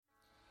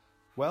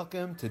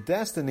Welcome to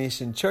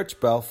Destination Church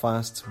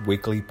Belfast's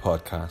weekly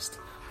podcast.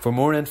 For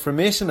more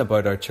information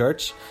about our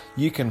church,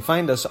 you can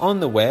find us on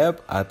the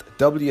web at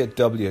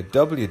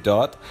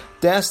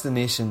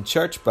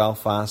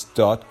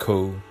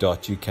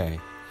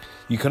www.destinationchurchbelfast.co.uk.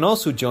 You can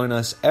also join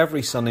us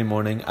every Sunday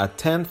morning at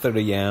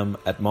 10:30am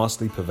at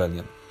Mossley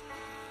Pavilion.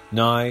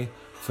 Now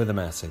for the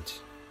message.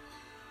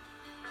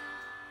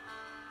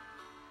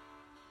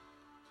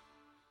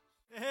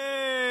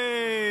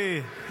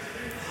 Hey!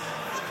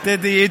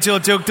 Did the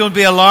age-old joke, don't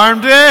be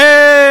alarmed.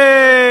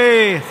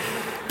 Hey!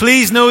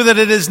 Please know that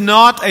it is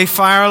not a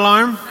fire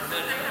alarm.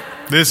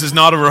 This is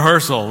not a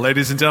rehearsal,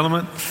 ladies and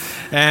gentlemen.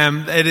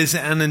 It is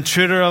an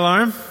intruder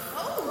alarm.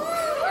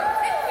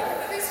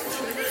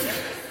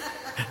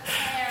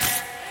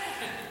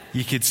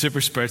 You could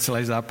super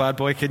spiritualize that bad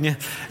boy, couldn't you?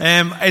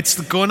 It's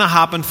going to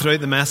happen throughout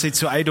the message,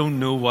 so I don't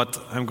know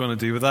what I'm going to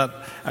do with that.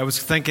 I was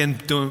thinking,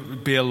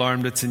 don't be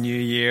alarmed, it's a new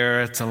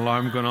year. It's an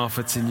alarm going off,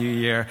 it's a new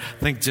year.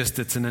 I think just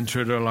it's an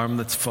intruder alarm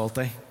that's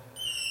faulty.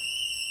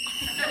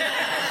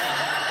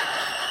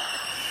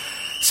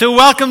 So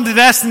welcome to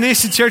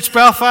Destination Church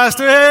Belfast.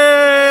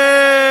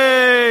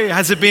 Hey!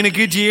 Has it been a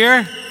good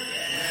year?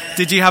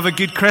 Did you have a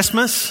good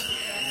Christmas?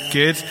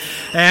 Good.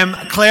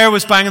 Claire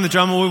was banging the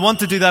drum, and we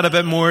want to do that a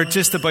bit more,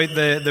 just about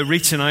the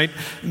reaching out.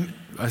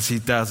 As he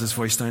dials his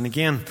voice down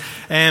again.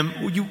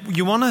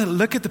 You want to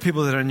look at the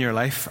people that are in your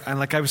life. And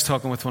like I was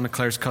talking with one of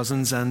Claire's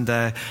cousins and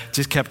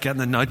just kept getting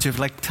the nudge of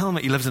like, tell him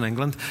he lives in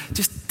England.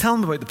 Just tell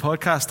him about the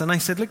podcast. And I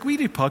said, look, we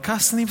do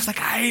podcasts. And he was like,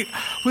 I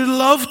would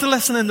love to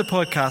listen into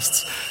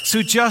podcasts.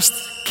 So just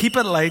keep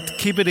it light,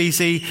 keep it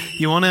easy.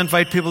 You want to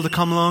invite people to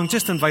come along,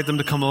 just invite them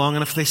to come along.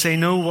 And if they say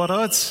no, what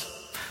odds?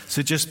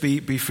 So just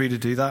be free to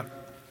do that.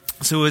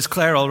 So as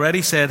Claire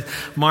already said,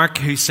 Mark,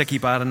 who's sicky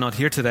bad and not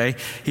here today,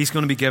 he's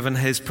going to be given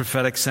his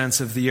prophetic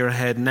sense of the year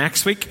ahead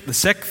next week, the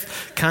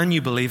 6th. Can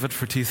you believe it,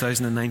 for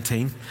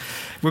 2019?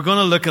 We're going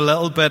to look a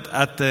little bit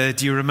at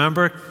do you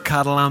remember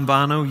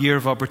Catalambano, year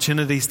of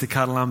opportunities to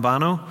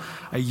Catalambano,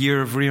 a year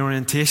of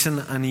reorientation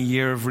and a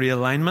year of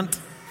realignment?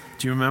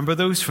 Do you remember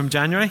those from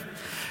January?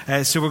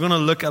 So we're going to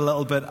look a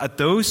little bit at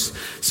those.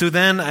 So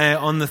then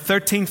on the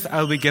 13th,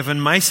 I'll be given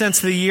my sense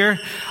of the year.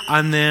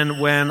 And then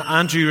when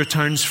Andrew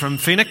returns from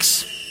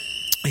Phoenix,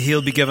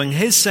 he'll be giving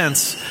his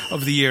sense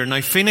of the year.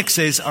 Now, Phoenix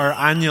is our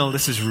annual.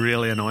 This is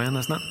really annoying,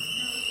 isn't it?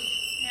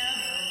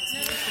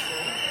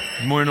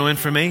 More annoying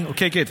for me?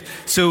 Okay, good.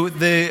 So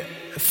the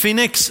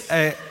Phoenix...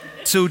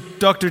 So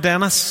Dr.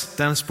 Dennis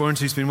Burns,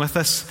 who's been with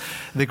us,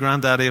 the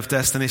granddaddy of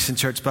Destination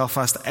Church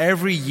Belfast,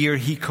 every year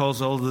he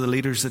calls all of the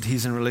leaders that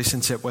he's in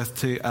relationship with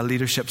to a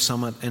leadership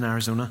summit in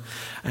Arizona.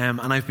 And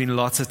I've been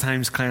lots of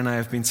times. Claire and I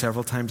have been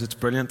several times. It's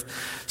brilliant.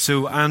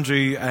 So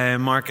Andrew,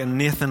 Mark and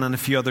Nathan and a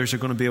few others are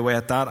going to be away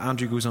at that.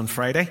 Andrew goes on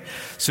Friday.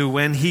 So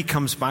when he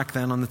comes back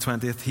then on the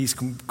 20th, he's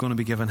going to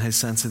be given his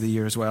sense of the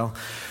year as well.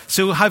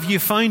 So have you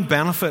found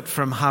benefit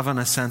from having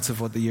a sense of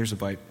what the year's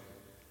about?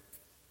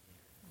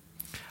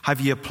 Have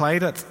you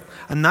applied it?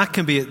 And that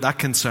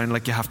can sound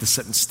like you have to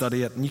sit and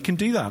study it, and you can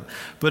do that.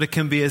 But it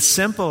can be as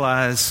simple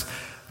as,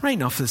 right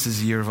enough, this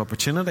is a year of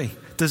opportunity.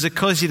 Does it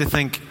cause you to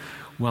think,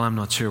 well, I'm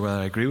not sure whether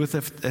I agree with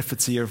if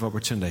it's a year of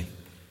opportunity?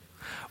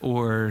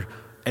 Or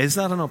is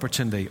that an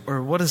opportunity?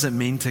 Or what does it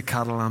mean to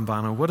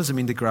Catalambano? What does it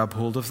mean to grab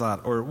hold of that?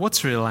 Or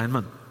what's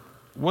realignment?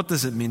 What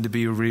does it mean to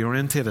be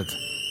reorientated?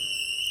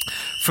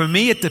 For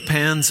me, it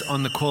depends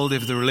on the quality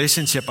of the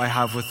relationship I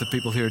have with the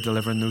people who are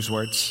delivering those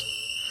words.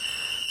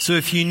 So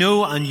if you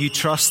know and you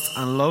trust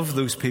and love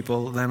those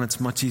people, then it's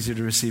much easier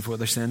to receive what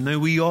they're saying. Now,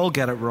 we all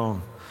get it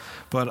wrong,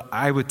 but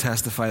I would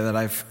testify that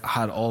I've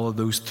had all of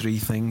those three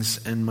things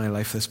in my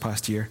life this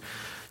past year.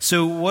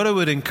 So what I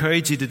would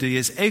encourage you to do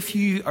is, if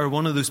you are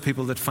one of those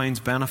people that finds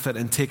benefit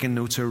in taking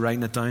notes or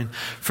writing it down,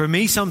 for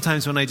me,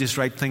 sometimes when I just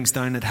write things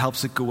down, it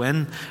helps it go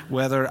in,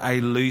 whether I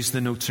lose the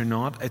notes or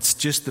not. It's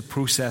just the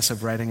process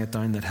of writing it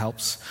down that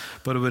helps.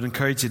 But I would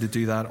encourage you to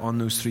do that on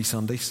those 3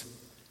 Sundays.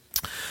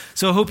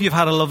 So I hope you've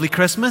had a lovely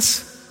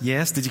Christmas.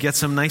 Yes. Did you get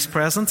some nice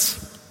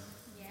presents?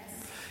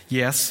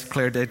 Yes,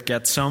 Claire did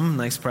get some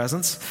nice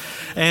presents.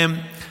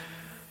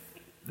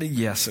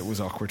 Yes, it was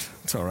awkward.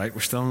 It's all right.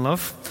 We're still in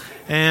love.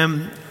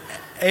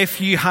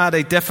 If you had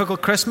a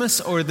difficult Christmas,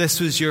 or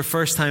this was your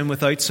first time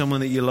without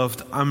someone that you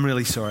loved, I'm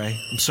really sorry.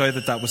 I'm sorry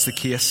that was the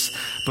case.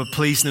 But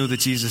please know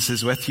that Jesus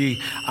is with you.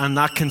 And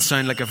that can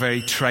sound like a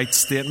very trite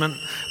statement,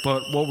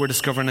 but what we're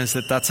discovering is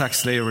that that's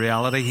actually a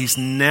reality. He's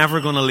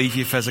never going to leave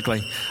you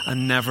physically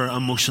and never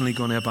emotionally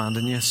going to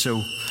abandon you.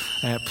 So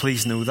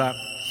please know that.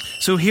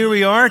 So here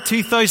we are,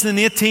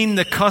 2018,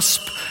 the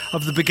cusp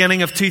of the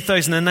beginning of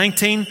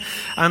 2019.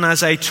 And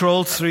as I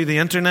trolled through the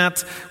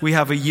internet, we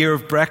have a year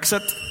of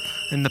Brexit.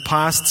 In the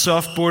past,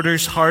 soft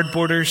borders, hard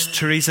borders,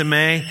 Theresa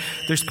May.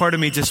 There's part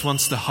of me just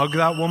wants to hug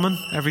that woman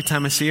every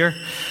time I see her.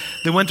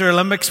 The Winter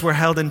Olympics were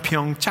held in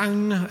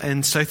Pyeongchang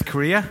in South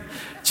Korea.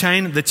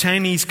 The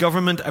Chinese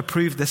government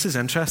approved, this is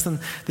interesting,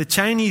 the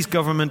Chinese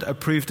government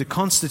approved a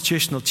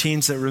constitutional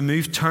change that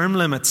removed term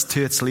limits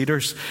to its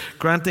leaders,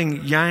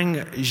 granting Yang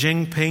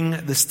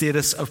Jinping the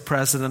status of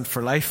president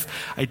for life.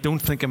 I don't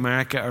think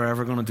America are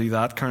ever going to do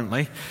that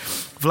currently.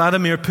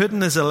 Vladimir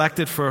Putin is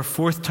elected for a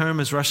fourth term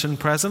as Russian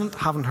president.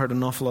 Haven't heard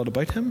an awful lot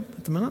about him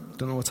at the minute.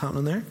 Don't know what's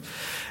happening there.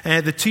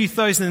 The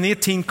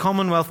 2018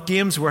 Commonwealth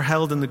Games were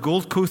held in the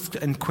Gold Coast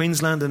in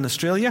Queensland in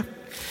Australia.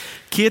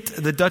 Kate,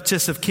 the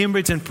Duchess of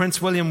Cambridge, and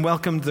Prince William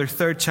welcomed their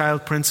third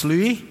child, Prince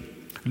Louis.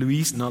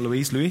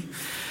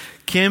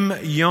 Kim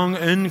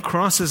Jong-un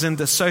crosses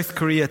into South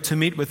Korea to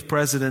meet with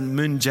President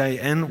Moon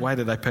Jae-in. Why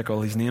did I pick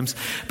all these names?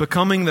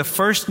 Becoming the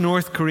first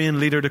North Korean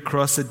leader to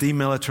cross a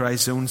demilitarized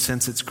zone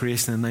since its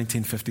creation in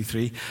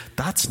 1953.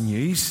 That's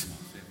news.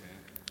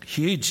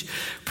 Huge.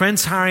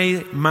 Prince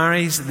Harry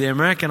marries the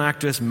American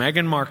actress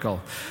Meghan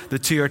Markle. The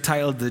two are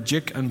titled the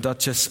Duke and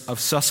Duchess of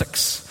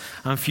Sussex.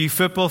 And for you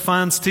football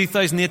fans,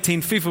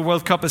 2018 FIFA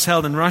World Cup is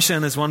held in Russia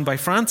and is won by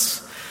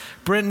France.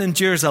 Britain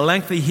endures a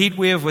lengthy heat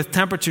wave with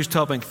temperatures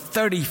topping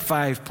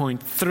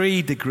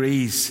 35.3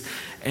 degrees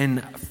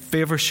in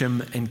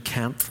Faversham in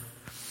Kent.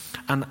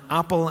 And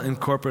Apple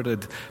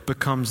Incorporated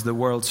becomes the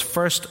world's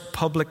first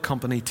public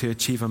company to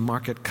achieve a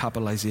market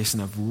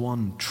capitalization of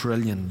 $1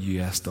 trillion.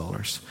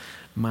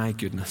 My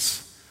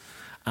goodness.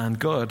 And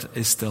God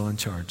is still in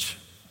charge.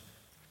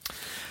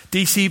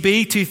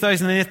 DCB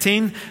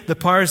 2018, the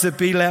powers that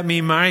be let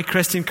me marry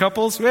Christian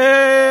couples.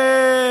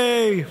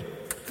 Yay!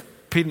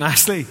 Pete and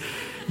Ashley,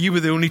 you were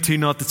the only two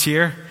not to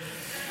cheer.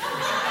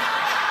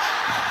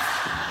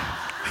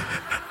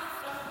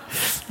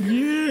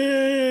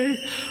 Yay!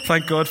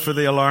 Thank God for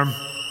the alarm.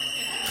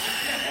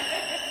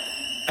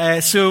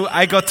 So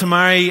I got to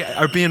marry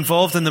or be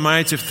involved in the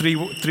marriage of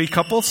three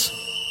couples.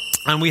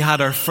 And we had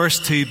our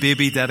first two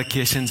baby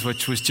dedications,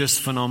 which was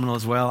just phenomenal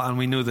as well. And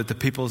we know that the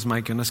peoples, my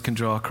goodness, can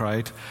draw a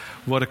crowd.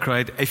 What a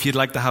crowd. If you'd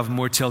like to have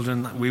more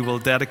children, we will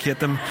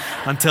dedicate them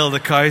until the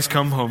cows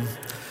come home.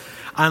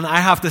 And I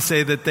have to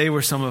say that they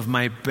were some of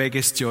my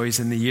biggest joys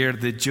in the year.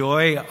 The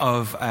joy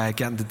of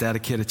getting to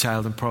dedicate a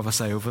child and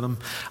prophesy over them.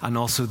 And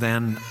also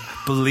then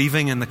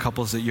believing in the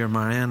couples that you're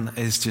marrying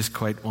is just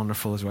quite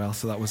wonderful as well.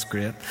 So that was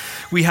great.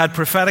 We had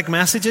prophetic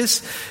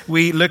messages.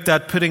 We looked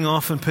at putting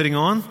off and putting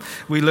on.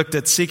 We looked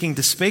at seeking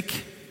to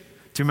speak.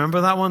 Do you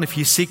remember that one? If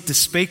you seek to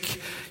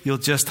speak, you'll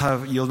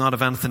not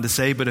have anything to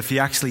say. But if you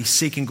actually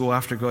seek and go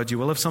after God, you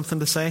will have something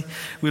to say.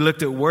 We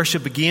looked at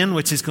worship again,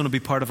 which is going to be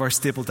part of our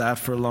staple diet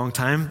for a long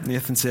time.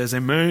 Nathan says,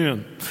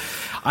 Amen.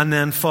 And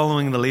then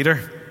following the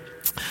leader.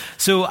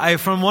 So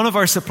from one of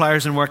our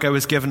suppliers in work, I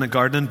was given a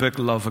gardening book.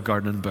 Love a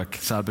gardening book,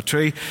 sad but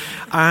true.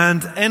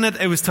 And in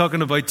it was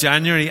talking about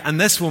January.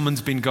 And this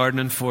woman's been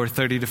gardening for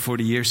 30 to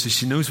 40 years, so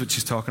she knows what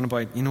she's talking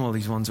about. You know, all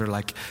these ones are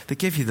like, they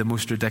give you the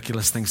most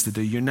ridiculous things to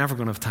do. You're never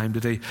going to have time to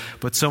do.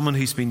 But someone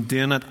who's been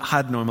doing it,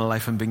 had normal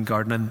life and been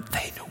gardening,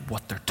 they know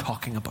what they're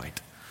talking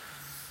about.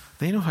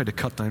 They know how to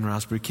cut down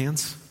raspberry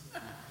canes.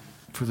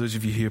 For those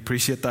of you who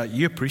appreciate that,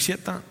 you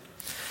appreciate that.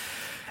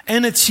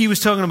 In it, she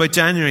was talking about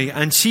January,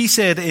 and she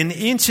said, in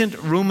ancient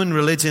Roman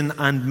religion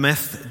and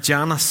myth,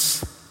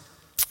 Janus,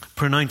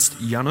 pronounced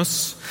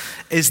Janus,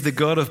 is the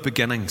god of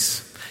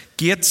beginnings.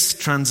 Gates,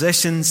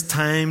 transitions,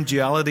 time,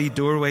 duality,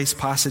 doorways,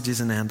 passages,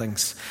 and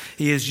endings.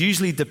 He is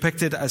usually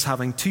depicted as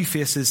having two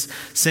faces,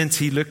 since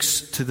he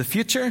looks to the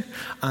future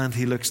and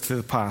he looks to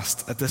the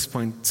past. At this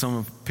point, some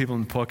of people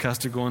in the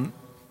podcast are going,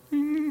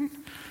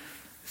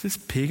 is this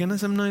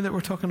paganism now that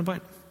we're talking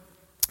about?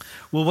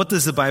 Well, what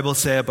does the Bible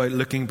say about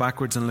looking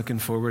backwards and looking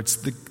forwards?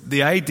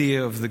 The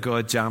idea of the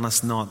god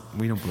Janus,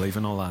 we don't believe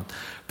in all that.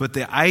 But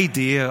the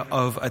idea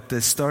of at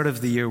the start of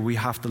the year, we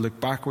have to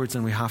look backwards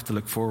and we have to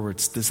look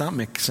forwards. Does that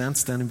make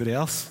sense to anybody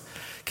else?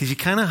 Because you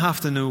kind of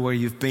have to know where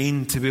you've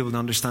been to be able to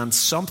understand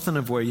something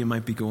of where you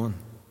might be going.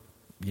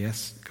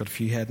 Yes, got a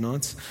few head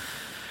nods.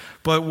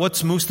 But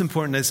what's most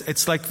important is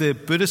it's like the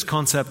Buddhist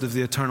concept of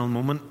the eternal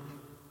moment.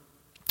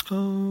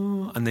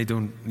 Oh, and they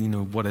don't,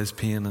 what is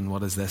pain and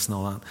what is this and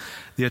all that.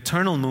 The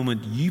eternal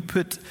moment, you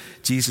put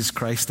Jesus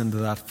Christ into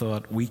that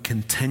thought, we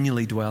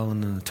continually dwell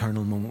in an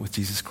eternal moment with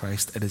Jesus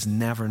Christ. It is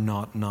never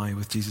not now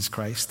with Jesus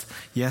Christ.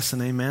 Yes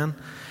and amen?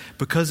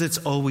 Because it's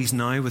always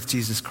now with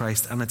Jesus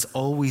Christ and it's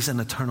always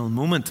an eternal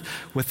moment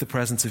with the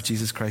presence of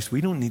Jesus Christ,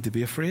 we don't need to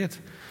be afraid.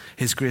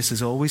 His grace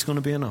is always going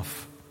to be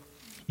enough.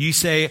 You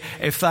say,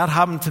 if that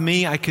happened to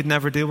me, I could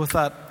never deal with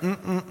that.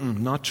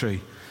 Not true.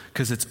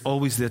 Because it's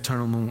always the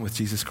eternal moment with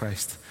Jesus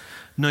Christ.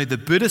 Now, the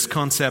Buddhist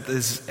concept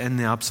is in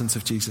the absence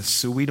of Jesus,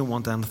 so we don't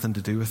want anything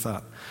to do with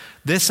that.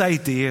 This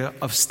idea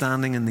of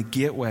standing in the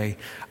gateway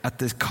at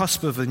the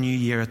cusp of a new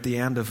year, at the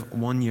end of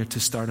one year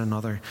to start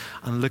another,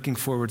 and looking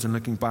forwards and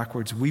looking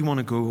backwards, we want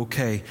to go,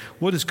 okay,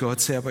 what does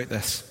God say about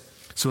this?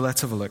 So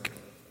let's have a look.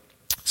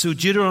 So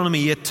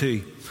Deuteronomy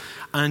 8:2.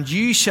 And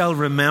you shall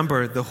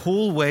remember the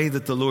whole way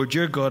that the Lord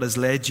your God has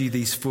led you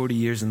these 40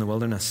 years in the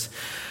wilderness,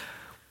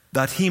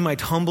 that he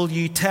might humble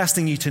you,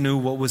 testing you to know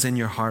what was in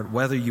your heart,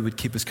 whether you would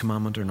keep his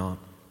commandment or not.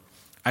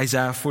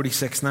 Isaiah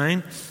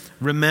 46:9,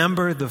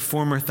 Remember the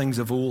former things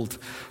of old,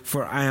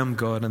 for I am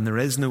God and there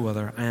is no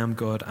other. I am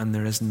God and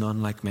there is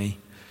none like me.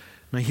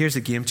 Now here's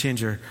a game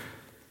changer.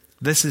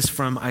 This is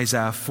from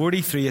Isaiah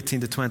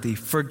 43:18-20.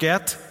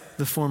 Forget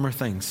the former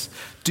things.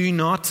 Do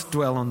not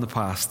dwell on the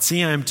past.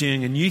 See, I am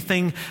doing a new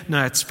thing.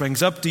 Now it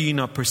springs up. Do you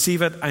not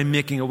perceive it? I'm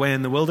making a way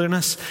in the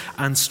wilderness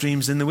and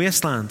streams in the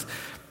wasteland.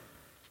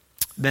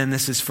 Then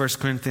this is 1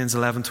 Corinthians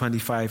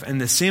 11:25. In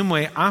the same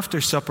way, after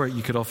supper,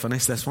 you could all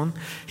finish this one.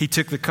 He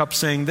took the cup,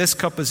 saying, this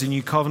cup is a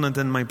new covenant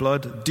in my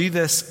blood. Do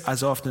this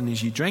as often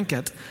as you drink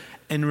it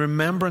in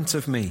remembrance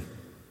of me.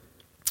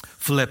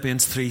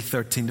 Philippians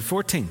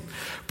 3:13-14.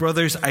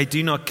 Brothers, I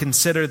do not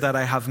consider that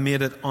I have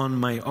made it on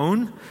my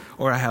own,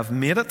 or I have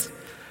made it.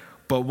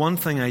 But one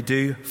thing I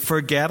do,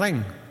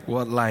 forgetting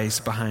what lies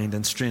behind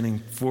and straining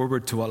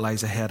forward to what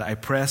lies ahead, I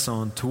press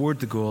on toward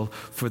the goal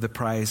for the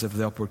prize of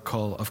the upward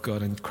call of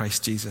God in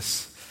Christ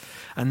Jesus.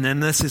 And then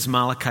this is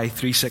Malachi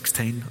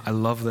 3:16. I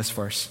love this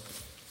verse.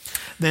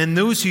 Then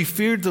those who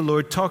feared the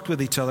Lord talked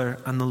with each other,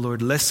 and the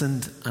Lord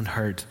listened and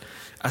heard.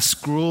 A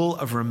scroll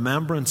of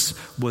remembrance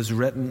was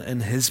written in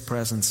his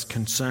presence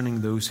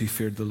concerning those who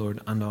feared the Lord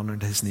and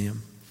honored his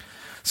name.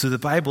 So the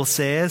Bible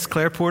says,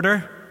 Claire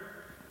Porter,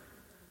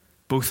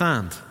 both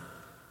and.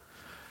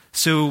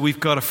 So we've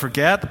got to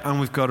forget, and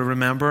we've got to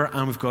remember,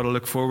 and we've got to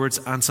look forwards,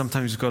 and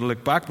sometimes we've got to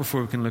look back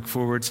before we can look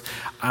forwards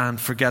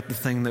and forget the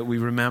thing that we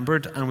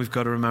remembered, and we've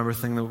got to remember the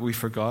thing that we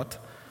forgot.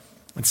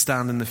 And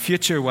stand in the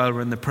future while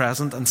we're in the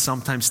present, and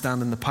sometimes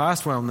stand in the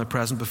past while we're in the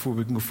present before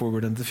we can go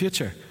forward into the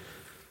future.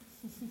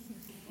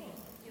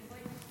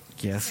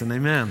 Yes and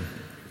amen.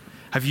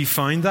 Have you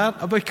found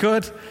that about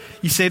God?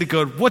 You say to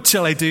God, what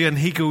shall I do? And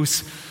he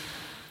goes,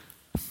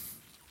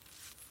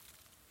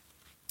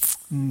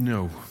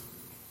 no.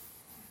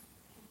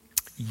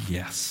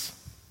 Yes.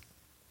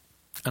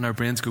 And our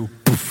brains go,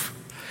 poof.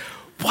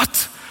 What?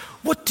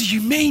 What do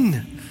you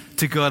mean?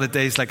 To God, a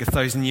day is like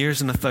 1,000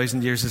 years, and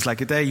 1,000 years is like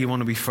a day. You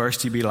want to be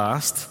first, you be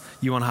last.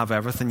 You want to have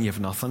everything, you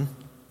have nothing.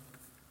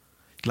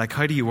 Like,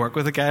 how do you work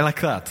with a guy like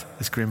that?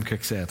 As Graham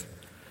Cook said.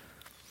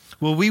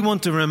 Well, we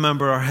want to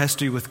remember our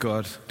history with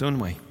God, don't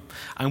we?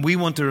 And we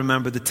want to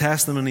remember the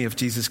testimony of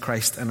Jesus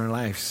Christ in our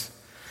lives.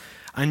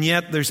 And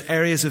yet there's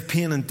areas of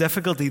pain and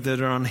difficulty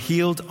that are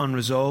unhealed,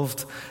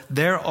 unresolved.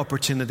 They're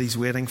opportunities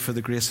waiting for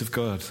the grace of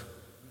God.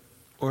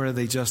 Or are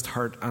they just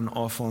hurt and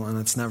awful and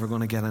it's never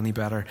going to get any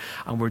better?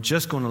 And we're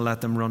just going to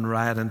let them run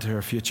riot into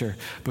our future.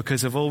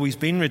 Because I've always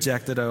been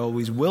rejected, I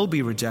always will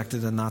be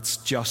rejected, and that's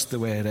just the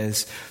way it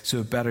is. So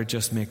it better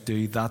just make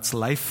do. That's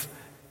life,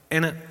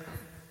 innit?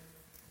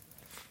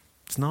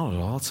 It's not at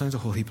all. It sounds a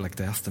whole heap like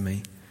death to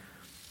me.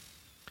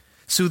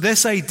 So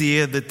this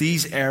idea that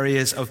these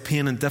areas of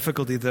pain and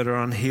difficulty that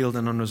are unhealed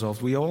and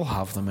unresolved, we all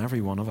have them, every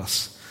one of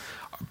us,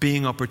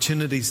 being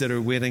opportunities that are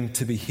waiting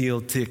to be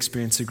healed, to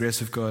experience the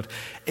grace of God.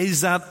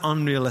 Is that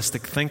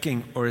unrealistic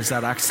thinking, or is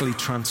that actually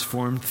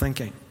transformed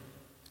thinking?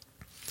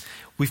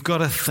 We've got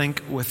to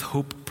think with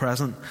hope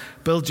present.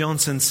 Bill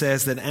Johnson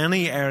says that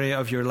any area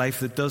of your life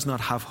that does not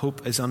have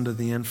hope is under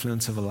the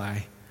influence of a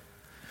lie.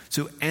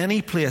 So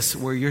any place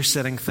where you're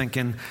sitting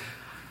thinking,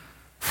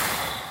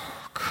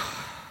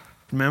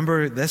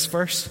 remember this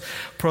verse?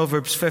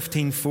 Proverbs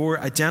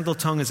 15:4, a gentle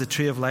tongue is a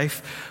tree of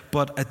life,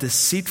 but a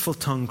deceitful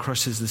tongue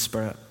crushes the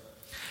spirit.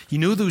 You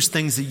know those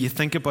things that you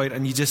think about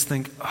and you just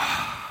think,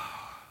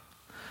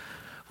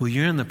 well,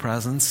 you're in the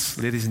presence,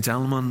 ladies and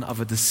gentlemen,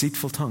 of a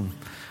deceitful tongue.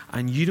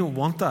 And you don't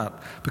want that,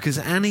 because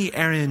any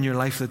area in your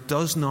life that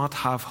does not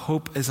have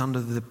hope is under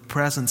the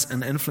presence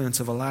and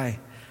influence of a lie.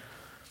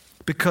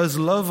 Because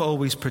love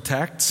always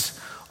protects,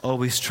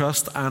 always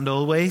trusts, and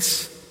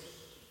always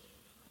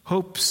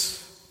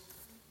hopes.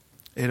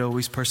 It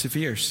always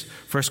perseveres.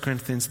 1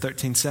 Corinthians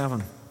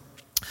 13:7.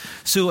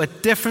 So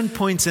at different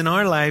points in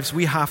our lives,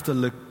 we have to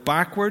look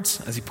backwards.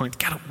 As he pointed,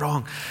 get it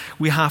wrong.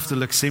 We have to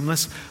look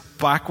seamless.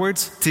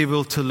 Backwards to be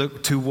able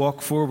to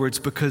walk forwards,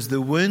 because the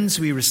wounds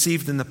we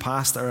received in the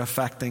past are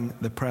affecting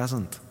the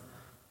present.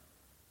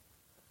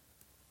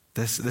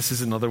 This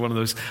is another one of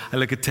those. I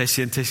look at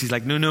Tishy, and Tishy's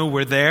like, no,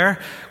 we're there.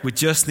 We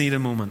just need a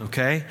moment,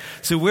 okay?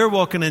 So we're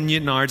walking in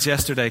Newton Ards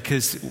yesterday,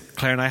 because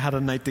Claire and I had a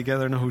night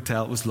together in a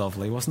hotel. It was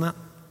lovely, wasn't it?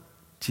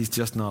 She's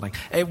just nodding.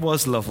 It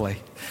was lovely.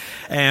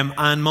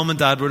 And Mum and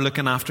Dad were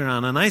looking after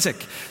Anna and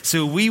Isaac.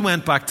 So we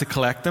went back to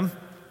collect them.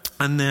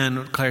 And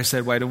then Claire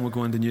said, why don't we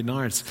go into Newton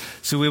Ards?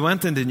 So we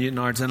went into Newton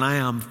Ards, and I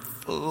am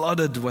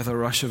flooded with a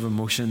rush of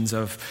emotions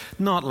of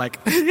not like,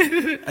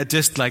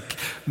 just like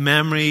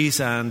memories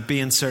and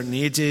being certain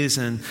ages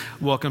and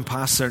walking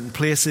past certain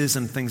places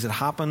and things that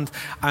happened.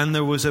 And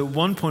there was at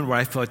one point where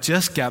I thought,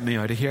 just get me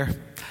out of here.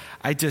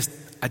 I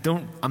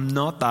don't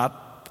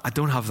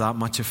have that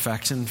much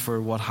affection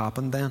for what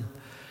happened then.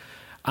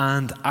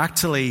 And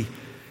actually,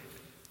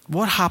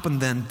 what happened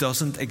then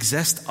doesn't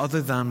exist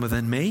other than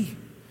within me.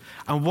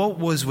 And what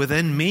was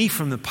within me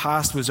from the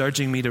past was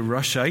urging me to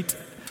rush out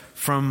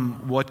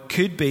from what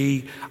could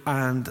be.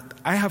 And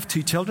I have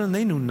 2 children.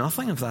 They know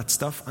nothing of that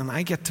stuff. And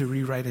I get to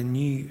rewrite a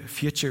new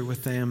future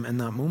with them in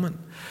that moment.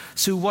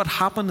 So what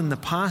happened in the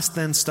past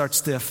then starts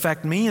to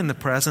affect me in the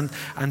present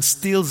and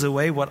steals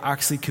away what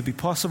actually could be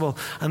possible.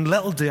 And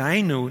little do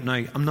I know,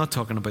 now I'm not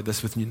talking about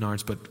this with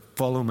Newtonards, but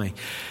follow me.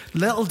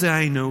 Little do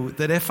I know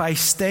that if I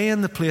stay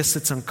in the place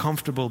that's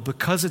uncomfortable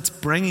because it's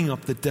bringing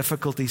up the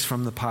difficulties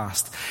from the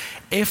past,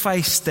 if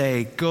I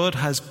stay, God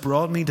has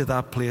brought me to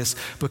that place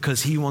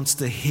because He wants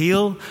to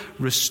heal,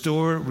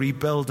 restore,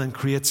 rebuild, and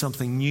create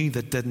something new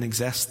that didn't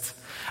exist.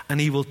 And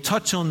He will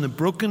touch on the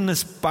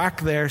brokenness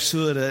back there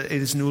so that it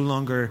is no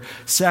longer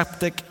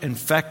septic,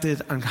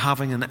 infected, and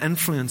having an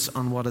influence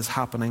on what is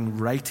happening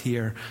right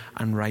here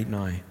and right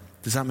now.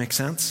 Does that make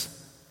sense?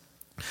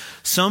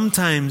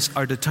 Sometimes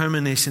our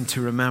determination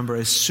to remember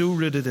is so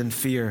rooted in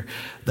fear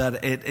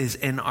that it is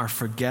in our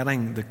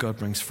forgetting that God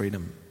brings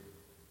freedom.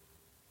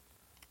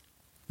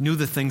 You know,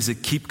 the things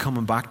that keep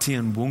coming back to you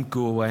and won't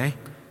go away?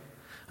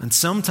 And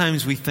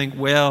sometimes we think,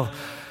 well,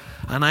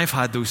 and I've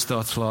had those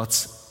thoughts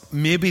lots,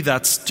 maybe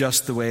that's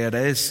just the way it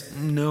is.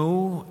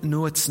 No,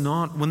 it's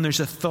not. When there's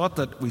a thought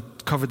that we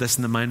covered this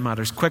in the Mind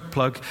Matters, quick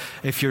plug,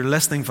 if you're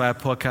listening via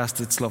podcast,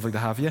 it's lovely to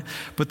have you.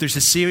 But there's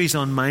a series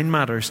on Mind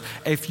Matters.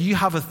 If you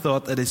have a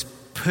thought that is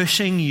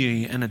pushing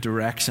you in a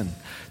direction,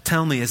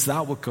 tell me, is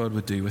that what God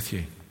would do with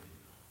you?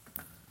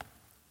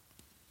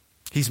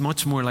 He's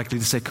much more likely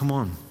to say, come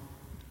on.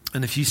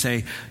 And if you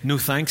say, no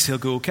thanks, He'll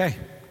go, okay.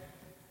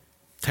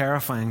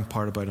 Terrifying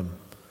part about Him.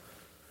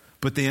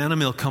 But the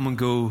enemy will come and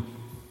go,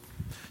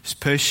 just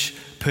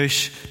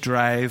push,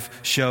 drive,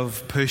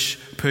 shove,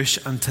 push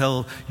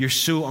until you're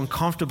so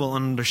uncomfortable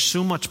and under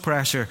so much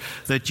pressure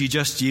that you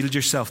just yield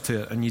yourself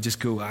to it and you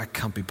just go, I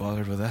can't be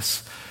bothered with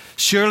this.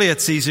 Surely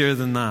it's easier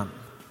than that.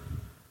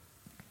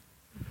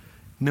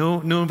 No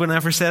one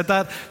ever said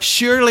that.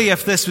 Surely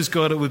if this was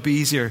God, it would be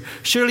easier.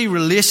 Surely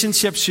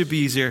relationships should be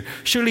easier.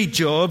 Surely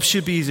jobs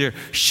should be easier.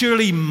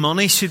 Surely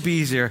money should be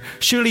easier.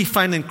 Surely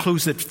finding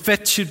clothes that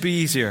fit should be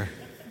easier.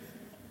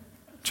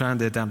 Trying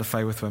to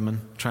identify with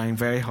women, trying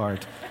very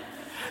hard.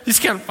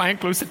 Just can't find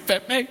clothes that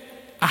fit me.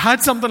 I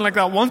had something like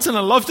that once and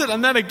I loved it,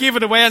 and then I gave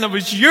it away, and it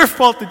was your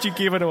fault that you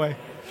gave it away.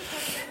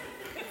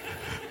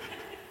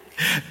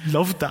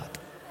 Loved that.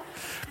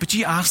 But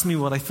you asked me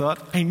what I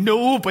thought. I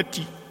know, but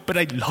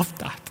I loved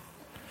that.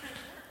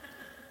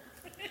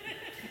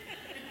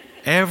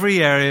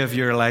 Every area of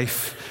your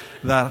life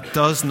that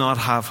does not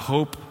have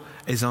hope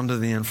is under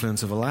the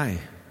influence of a lie.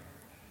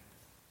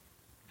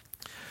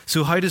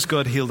 So how does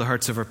God heal the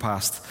hurts of our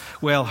past?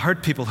 Well,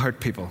 hurt people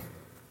hurt people.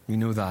 We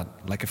know that.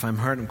 Like if I'm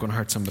hurt, I'm going to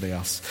hurt somebody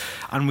else.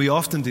 And we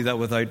often do that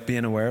without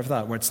being aware of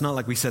that, where it's not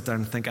like we sit there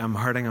and think, I'm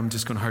hurting, I'm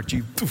just going to hurt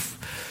you.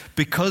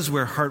 Because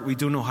we're hurt, we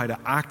don't know how to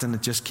act, and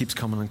it just keeps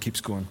coming and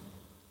keeps going.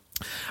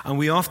 And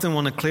we often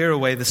want to clear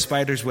away the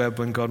spider's web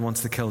when God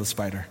wants to kill the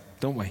spider,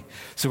 don't we?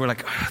 So we're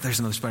like, there's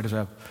another spider's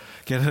web.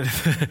 Get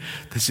it?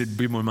 This should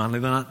be more manly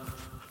than that.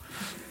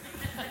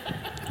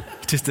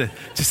 Just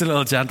a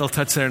little gentle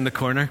touch there in the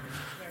corner.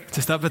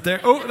 Just that bit there.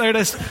 Oh, there it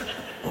is.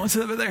 What's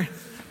that bit there?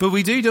 But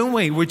we do, don't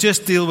we? We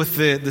just deal with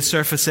the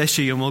surface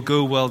issue and we'll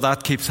go, well,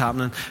 that keeps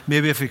happening.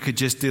 Maybe if we could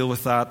just deal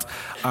with that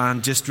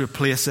and just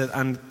replace it.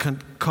 And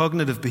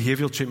cognitive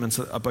behavioral treatments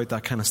about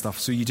that kind of stuff.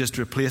 So you just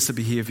replace the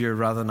behavior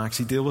rather than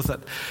actually deal with it.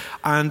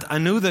 And I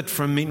know that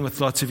from meeting with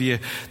lots of you,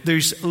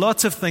 there's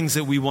lots of things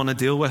that we want to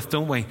deal with,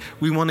 don't we?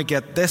 We want to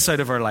get this out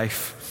of our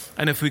life.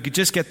 And if we could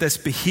just get this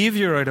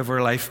behavior out of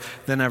our life,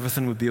 then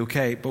everything would be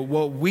okay. But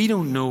what we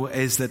don't know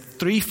is that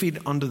 3 feet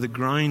under the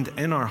ground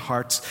in our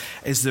hearts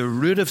is the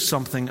root of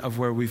something of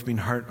where we've been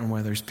hurt and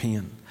where there's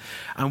pain.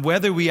 And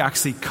whether we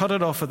actually cut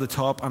it off at the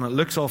top and it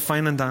looks all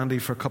fine and dandy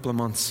for a couple of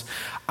months,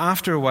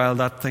 after a while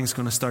that thing's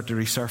going to start to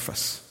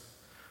resurface.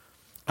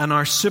 And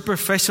our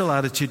superficial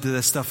attitude to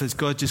this stuff is,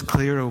 God, just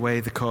clear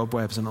away the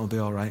cobwebs and it'll be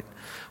all right.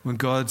 When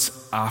God's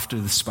after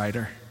the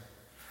spider,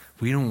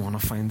 we don't want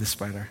to find the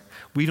spider.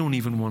 We don't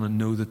even want to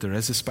know that there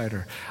is a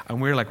spider.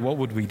 And we're like, what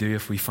would we do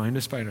if we found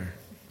a spider?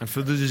 And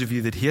for those of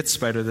you that hate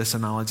spider, this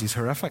analogy is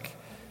horrific.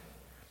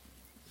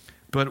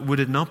 But would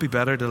it not be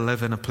better to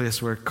live in a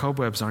place where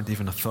cobwebs aren't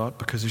even a thought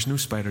because there's no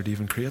spider to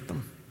even create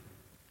them?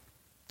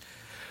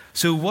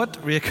 So what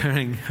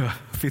reoccurring,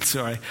 I feel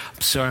sorry.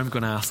 I'm sorry I'm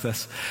going to ask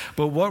this.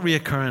 But what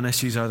reoccurring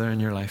issues are there in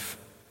your life?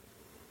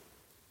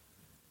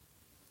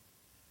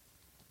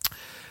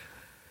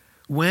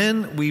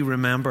 When we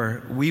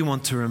remember, we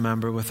want to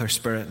remember with our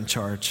spirit in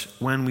charge.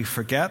 When we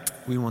forget,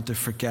 we want to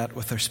forget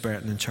with our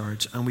spirit in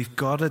charge. And we've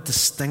got to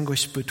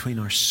distinguish between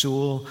our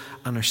soul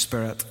and our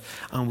spirit.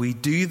 And we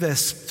do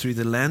this through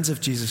the lens of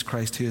Jesus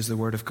Christ, who is the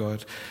Word of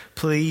God.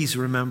 Please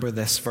remember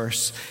this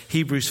verse.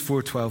 Hebrews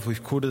 4:12,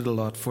 we've quoted a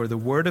lot. For the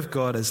Word of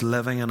God is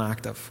living and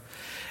active.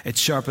 It's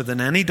sharper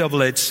than any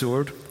double-edged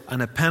sword,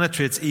 and it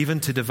penetrates even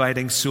to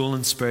dividing soul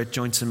and spirit,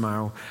 joints and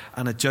marrow.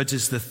 And it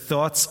judges the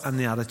thoughts and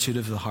the attitude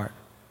of the heart.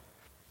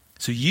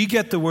 So you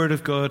get the Word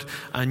of God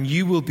and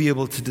you will be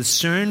able to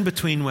discern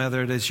between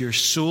whether it is your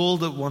soul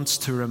that wants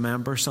to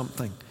remember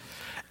something.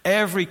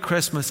 Every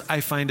Christmas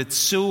I find it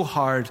so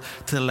hard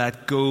to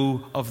let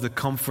go of the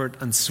comfort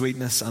and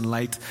sweetness and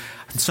light.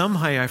 And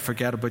somehow I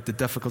forget about the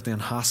difficulty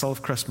and hassle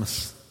of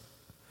Christmas.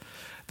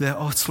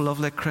 It's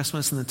lovely at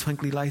Christmas and the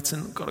twinkly lights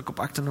and I've got to go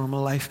back to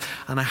normal life.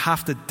 And I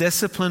have to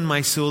discipline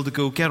my soul to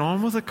go, get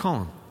on with it,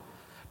 Colin.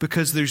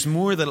 Because there's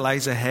more that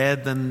lies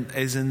ahead than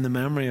is in the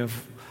memory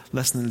of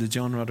listening to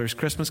John Rutter's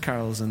Christmas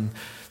carols and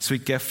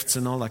sweet gifts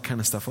and all that kind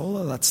of stuff. All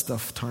of that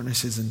stuff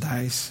tarnishes and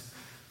dies.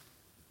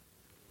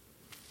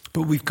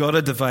 But we've got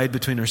to divide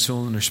between our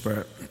soul and our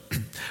spirit.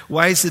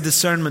 Why is the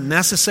discernment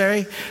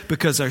necessary?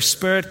 Because our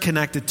spirit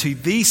connected to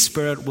the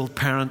spirit will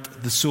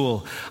parent the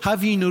soul.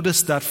 Have you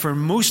noticed that for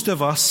most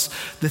of us,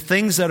 the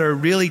things that are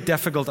really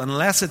difficult,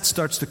 unless it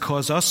starts to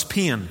cause us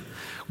pain,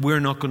 we're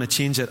not going to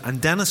change it. And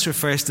Dennis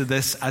refers to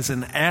this as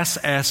an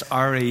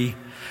SSRE,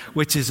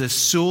 which is a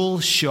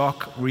soul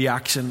shock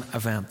reaction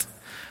event.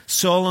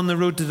 Saul on the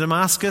road to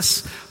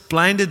Damascus,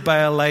 blinded by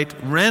a light,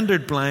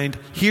 rendered blind,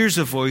 hears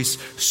a voice,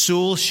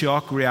 soul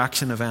shock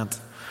reaction event.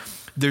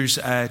 There's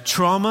a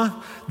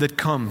trauma that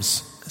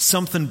comes.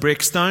 Something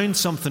breaks down,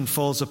 something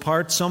falls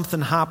apart,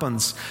 something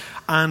happens.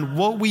 And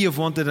what we have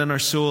wanted in our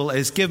soul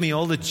is, give me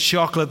all the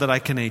chocolate that I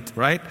can eat,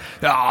 right?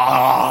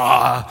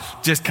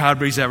 Just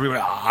Cadbury's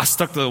everywhere,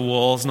 stuck to the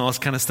walls and all this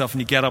kind of stuff. And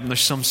you get up and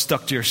there's some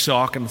stuck to your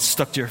sock and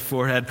stuck to your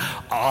forehead.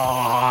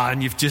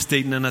 And you've just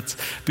eaten and it's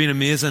been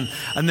amazing.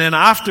 And then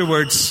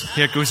afterwards,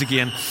 here it goes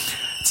again.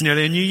 It's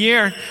nearly a new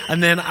year.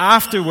 And then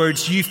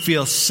afterwards you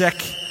feel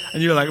sick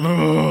and you're like,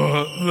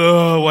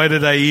 why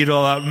did I eat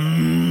all that?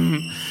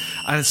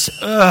 And it's,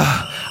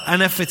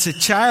 and if it's a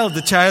child,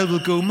 the child will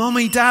go,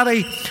 Mommy,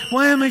 Daddy,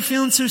 why am I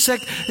feeling so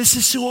sick? This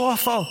is so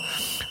awful.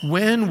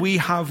 When we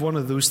have one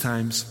of those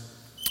times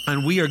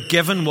and we are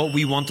given what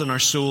we want in our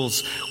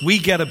souls, we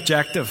get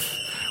objective.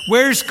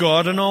 Where's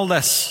God in all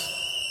this?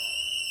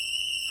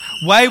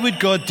 Why would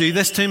God do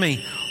this to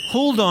me?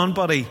 Hold on,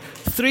 buddy.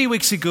 3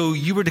 weeks ago,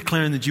 you were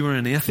declaring that you were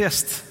an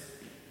atheist.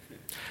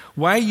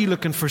 Why are you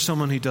looking for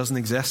someone who doesn't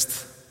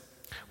exist?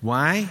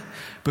 Why?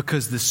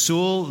 Because the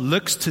soul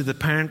looks to the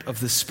parent of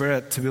the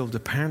spirit to be able to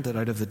parent it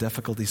out of the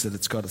difficulties that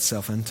it's got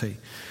itself into.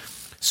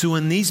 So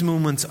in these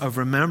moments of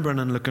remembering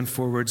and looking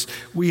forwards,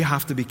 we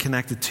have to be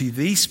connected to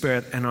the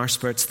spirit, and our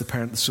spirit's the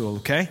parent of the soul,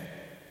 okay?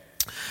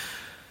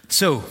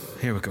 So,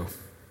 here we go.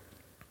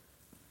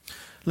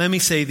 Let me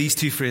say these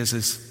two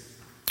phrases.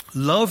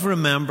 Love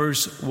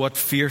remembers what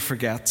fear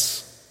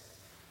forgets,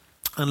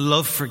 and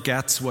love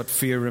forgets what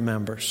fear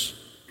remembers.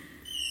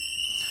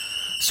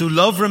 So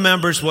love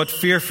remembers what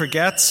fear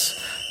forgets.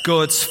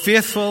 God's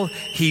faithful.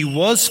 He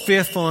was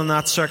faithful in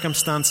that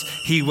circumstance.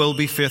 He will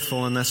be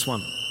faithful in this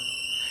one.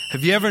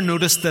 Have you ever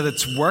noticed that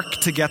it's work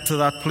to get to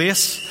that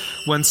place?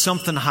 When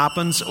something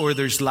happens, or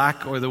there's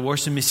lack, or the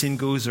washing machine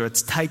goes, or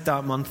it's tight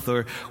that month,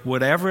 or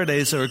whatever it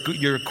is, or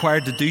you're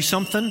required to do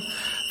something,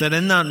 that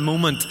in that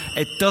moment,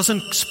 it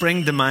doesn't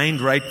spring to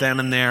mind right then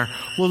and there.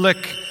 Well, look,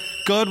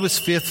 God was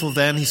faithful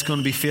then. He's going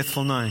to be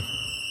faithful now.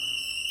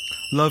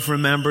 Love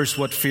remembers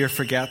what fear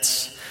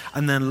forgets.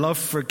 And then love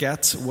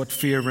forgets what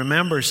fear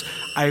remembers.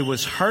 I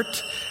was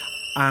hurt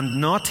and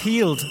not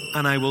healed,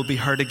 and I will be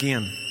hurt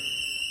again.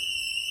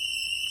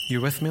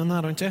 You're with me on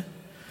that, aren't you?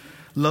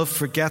 Love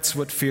forgets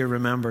what fear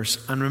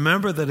remembers. And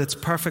remember that it's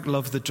perfect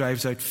love that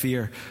drives out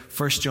fear.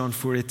 1 John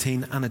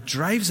 4:18. And it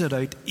drives it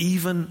out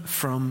even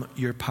from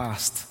your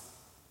past.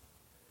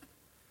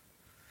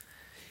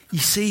 You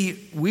see,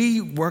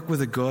 we work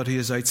with a God who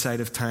is outside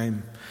of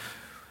time.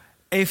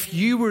 If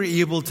you were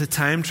able to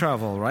time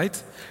travel,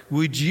 right,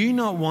 would you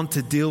not want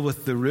to deal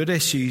with the root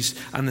issues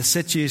and the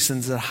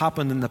situations that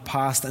happened in the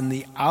past in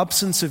the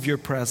absence of your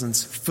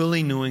presence,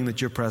 fully knowing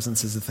that your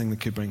presence is the thing that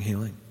could bring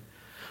healing?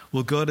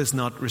 Well, God is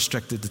not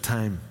restricted to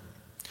time.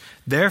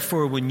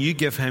 Therefore, when you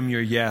give him your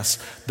yes,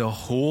 the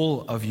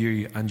whole of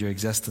you and your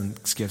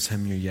existence gives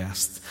him your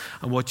yes.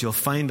 And what you'll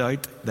find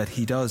out that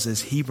he does is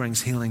he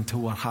brings healing to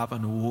what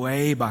happened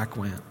way back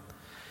when.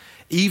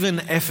 Even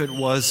if it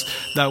was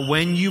that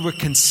when you were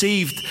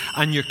conceived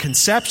and your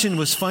conception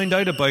was found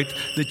out about,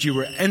 that you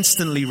were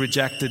instantly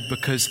rejected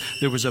because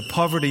there was a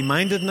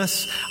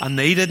poverty-mindedness and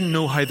they didn't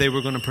know how they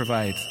were going to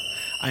provide.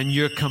 And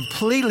you're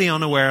completely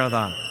unaware of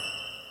that.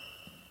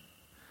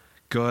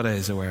 God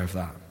is aware of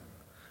that.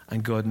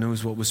 And God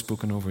knows what was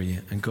spoken over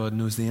you. And God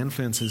knows the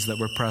influences that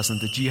were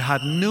present that you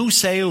had no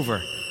say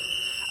over.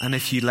 And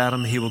if you let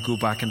him, he will go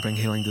back and bring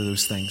healing to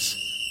those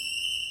things.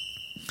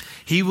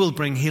 He will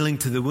bring healing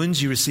to the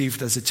wounds you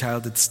received as a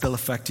child that still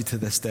affect you to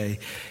this day.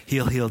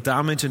 He'll heal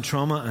damage and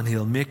trauma, and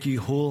he'll make you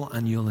whole,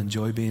 and you'll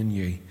enjoy being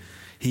you.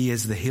 He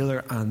is the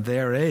healer, and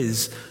there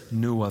is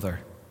no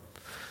other.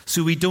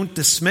 So we don't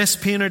dismiss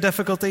pain or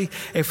difficulty.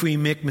 If we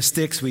make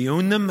mistakes, we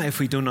own them. If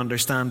we don't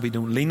understand, we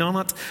don't lean on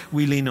it.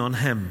 We lean on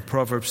him.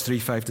 Proverbs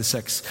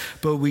 3:5-6.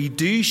 But we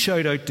do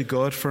shout out to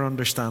God for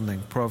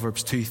understanding.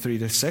 Proverbs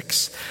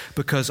 2:3-6.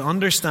 Because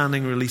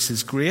understanding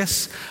releases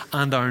grace,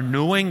 and our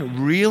knowing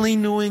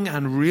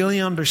and really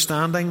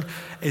understanding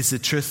is the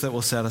truth that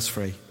will set us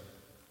free.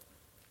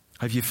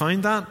 Have you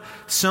found that?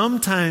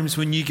 Sometimes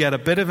when you get a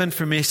bit of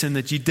information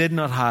that you did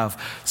not have,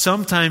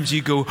 sometimes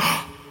you go,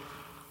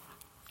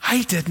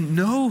 I didn't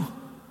know.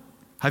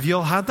 Have you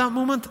all had that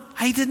moment?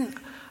 I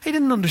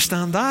didn't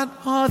understand that.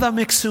 Oh, that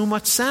makes so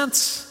much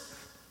sense.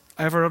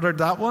 Ever uttered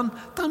that one?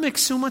 That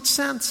makes so much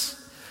sense.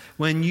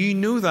 When you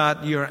know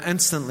that, you're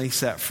instantly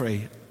set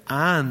free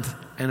and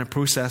in a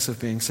process of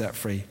being set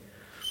free.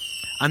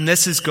 And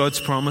this is God's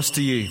promise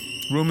to you.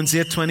 Romans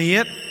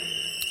 8:28.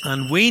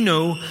 And we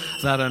know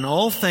that in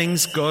all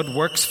things God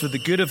works for the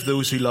good of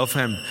those who love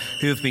him,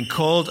 who have been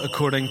called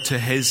according to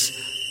his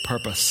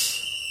purpose.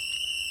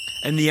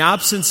 In the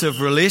absence of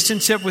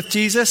relationship with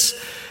Jesus,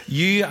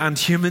 you and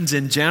humans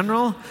in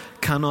general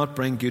cannot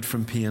bring good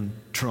from pain,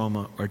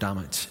 trauma, or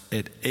damage.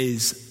 It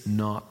is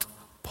not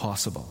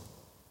possible.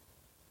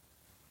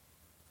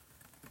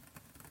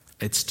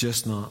 It's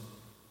just not.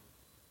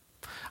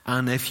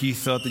 And if you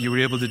thought that you were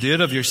able to do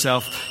it of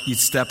yourself, you'd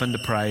step into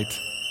pride.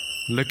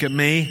 Look at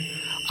me.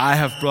 I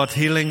have brought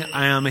healing.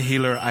 I am a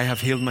healer. I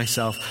have healed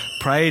myself.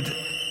 Pride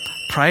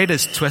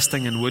is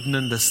twisting and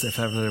woodenness, if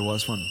ever there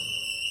was one.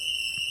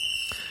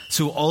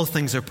 So all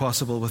things are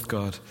possible with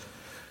God.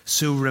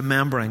 So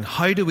remembering.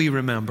 How do we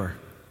remember?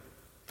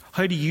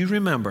 How do you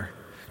remember?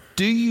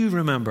 Do you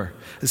remember?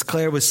 As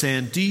Claire was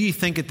saying, do you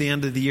think at the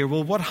end of the year,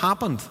 well, what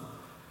happened?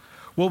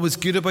 What was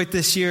good about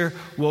this year?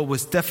 What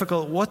was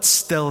difficult? What's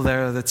still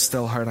there that's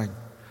still hurting?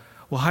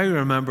 Well, how you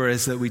remember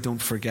is that we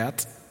don't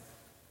forget.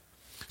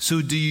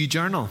 So do you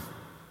journal?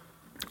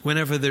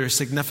 Whenever there are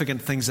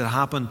significant things that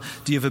happen,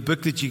 do you have a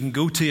book that you can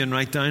go to and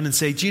write down and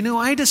say, do you know,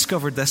 I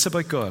discovered this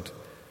about God?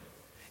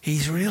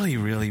 He's really,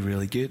 really,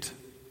 really good.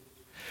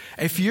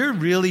 If you're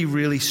really,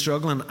 really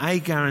struggling, I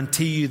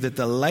guarantee you that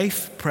the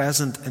life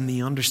present in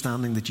the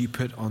understanding that you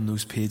put on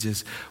those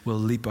pages will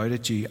leap out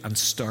at you and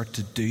start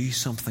to do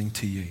something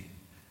to you.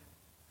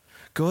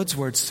 God's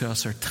words to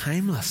us are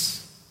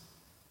timeless.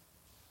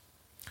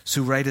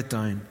 So write it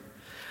down.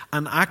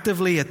 And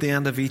actively at the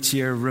end of each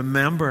year,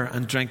 remember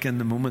and drink in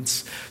the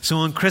moments. So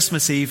on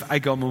Christmas Eve, I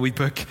got my wee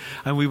book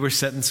and we were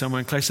sitting somewhere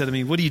and Claire said to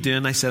me, what are you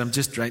doing? I said, I'm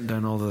just writing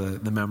down all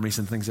the memories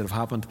and things that have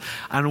happened.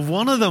 And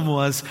one of them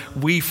was,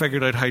 we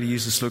figured out how to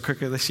use the slow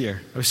cooker this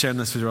year. I was sharing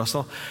this with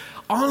Russell.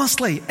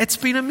 Honestly, it's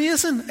been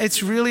amazing.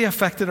 It's really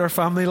affected our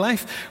family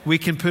life. We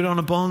can put on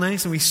a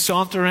bolognese and we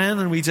saunter in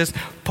and we just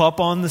pop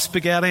on the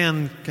spaghetti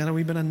and get a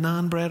wee bit of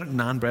naan bread.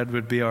 Naan bread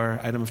would be our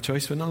item of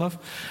choice, wouldn't it, love?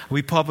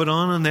 We pop it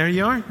on and there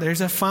you are.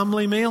 There's a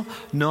family meal.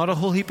 Not a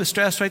whole heap of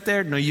stress right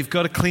there. Now you've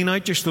got to clean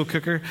out your slow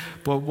cooker,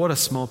 but what a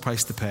small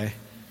price to pay.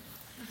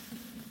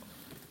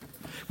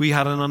 We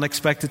had an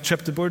unexpected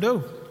trip to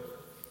Bordeaux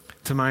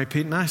to marry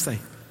Pete and Ashley.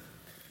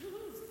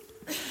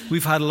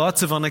 We've had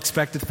lots of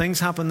unexpected things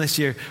happen this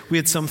year. We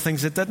had some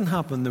things that didn't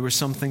happen. There were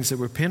some things that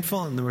were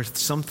painful and there were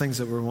some things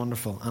that were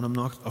wonderful. And I'm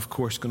not, of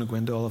course, going to go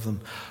into all of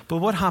them. But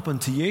what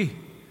happened to you?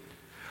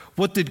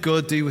 What did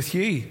God do with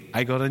you?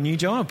 I got a new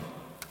job.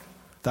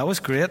 That was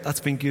great.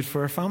 That's been good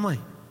for our family.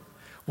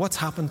 What's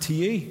happened to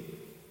you?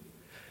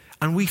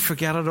 And we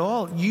forget it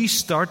all. You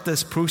start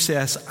this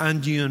process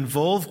and you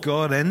involve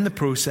God in the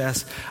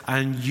process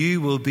and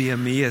you will be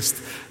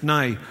amazed.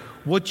 Now,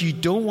 what you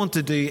don't want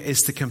to do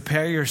is to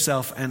compare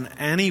yourself in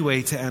any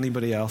way to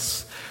anybody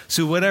else.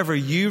 So whatever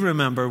you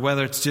remember,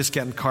 whether it's just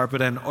getting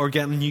carpet in or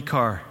getting a new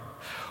car,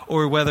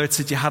 or whether it's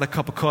that you had a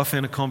cup of coffee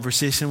and a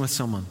conversation with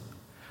someone,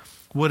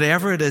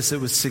 whatever it is that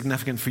was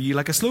significant for you,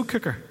 like a slow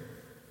cooker.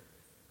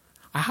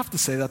 I have to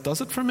say that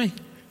does it for me.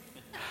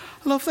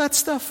 I love that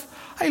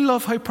stuff. I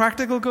love how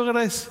practical God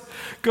is.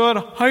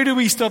 God, how do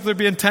we stop there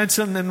being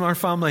tension in our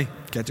family?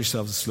 Get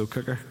yourselves a slow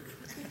cooker.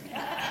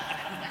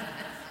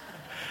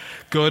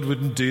 God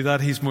wouldn't do that.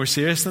 He's more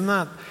serious than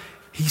that.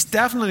 He's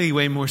definitely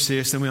way more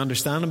serious than we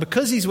understand. And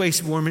because he's way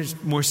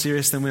more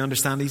serious than we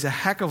understand, he's a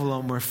heck of a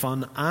lot more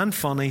fun and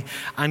funny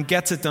and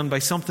gets it done by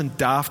something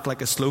daft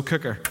like a slow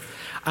cooker.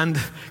 And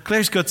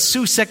Claire's got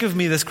so sick of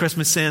me this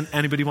Christmas saying,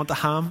 anybody want the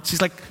ham?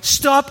 She's like,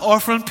 stop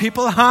offering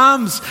people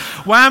hams.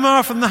 Why am I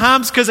offering the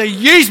hams? Because I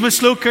use my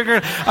slow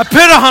cooker, I put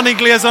a honey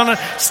glaze on it,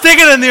 stick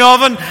it in the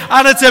oven,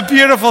 and it's a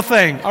beautiful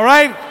thing. All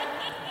right?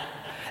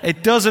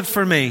 It does it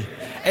for me.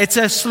 It's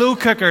a slow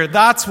cooker.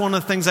 That's one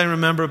of the things I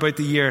remember about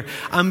the year.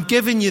 I'm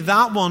giving you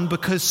that one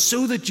because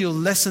so that you'll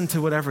listen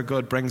to whatever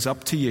God brings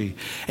up to you.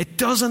 It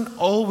doesn't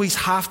always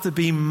have to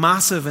be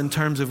massive in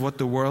terms of what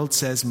the world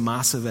says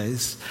massive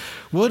is.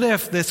 What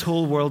if this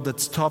whole world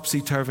that's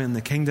topsy-turvy in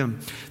the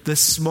kingdom, the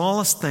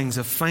smallest things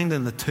of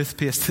finding the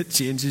toothpaste that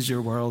changes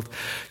your world,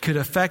 could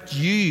affect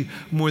you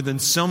more than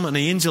an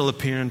angel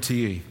appearing to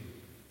you?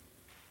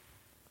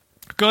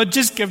 God,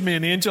 just give me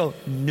an angel.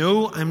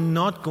 No, I'm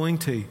not going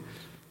to.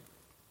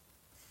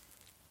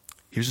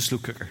 Here's a slow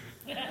cooker.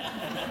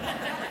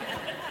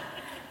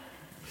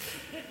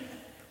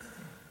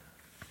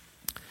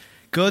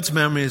 God's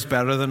memory is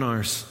better than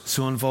ours,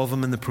 so involve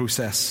him in the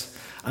process.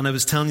 And I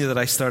was telling you that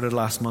I started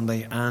last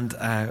Monday, and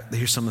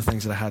here's some of the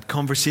things that I had.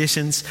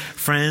 Conversations,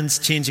 friends,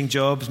 changing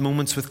jobs,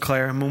 moments with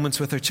Claire, moments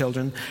with her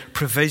children,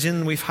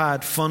 provision we've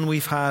had, fun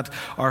we've had,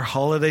 our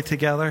holiday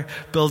together,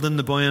 building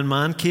the boy and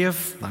man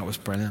cave. That was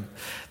brilliant.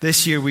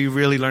 This year we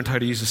really learned how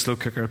to use a slow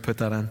cooker. I put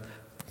that in.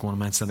 Go on,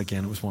 mention it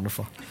again. It was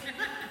wonderful.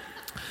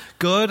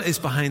 God is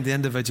behind the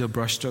individual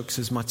brushstrokes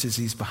as much as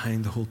he's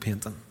behind the whole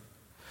painting.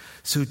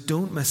 So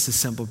don't miss the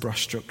simple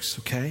brushstrokes,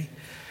 okay?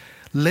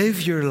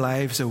 Live your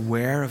lives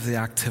aware of the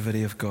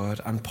activity of God.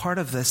 And part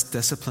of this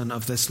discipline,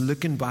 of this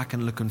looking back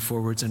and looking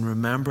forwards and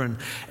remembering,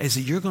 is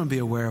that you're going to be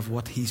aware of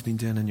what he's been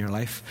doing in your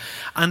life.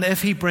 And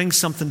if he brings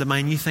something to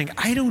mind, you think,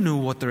 I don't know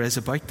what there is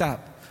about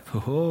that.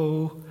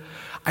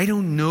 I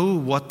don't know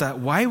what that,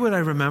 why would I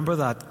remember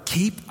that?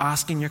 Keep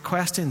asking your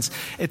questions.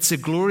 It's the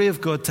glory of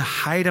God to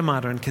hide a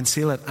matter and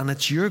conceal it. And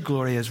it's your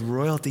glory as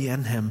royalty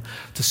in him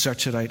to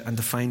search it out and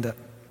to find it.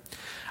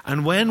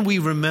 And when we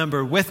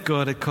remember with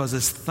God, it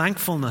causes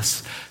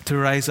thankfulness to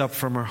rise up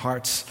from our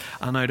hearts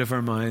and out of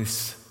our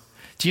mouths.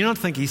 Do you not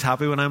think he's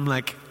happy when I'm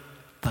like,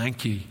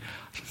 thank you,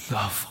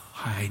 love,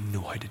 I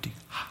know how to do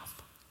ham?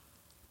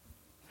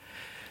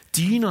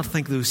 Do you not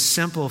think those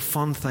simple,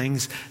 fun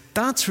things,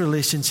 that's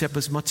relationship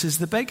as much as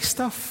the big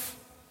stuff?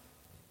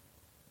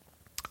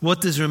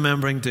 What does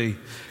remembering do?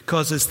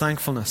 Causes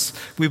thankfulness.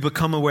 We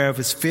become aware of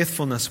his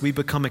faithfulness. We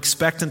become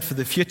expectant for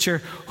the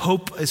future.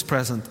 Hope is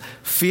present.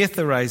 Faith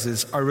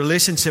arises. Our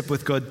relationship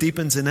with God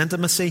deepens in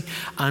intimacy.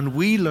 And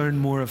we learn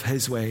more of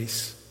his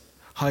ways,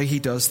 how he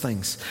does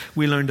things.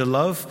 We learn to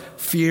love.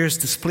 Fear is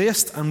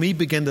displaced. And we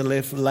begin to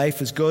live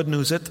life as God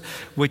knows it,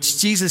 which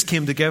Jesus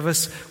came to give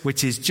us,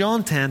 which is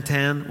John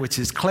 10:10, which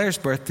is Claire's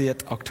birthday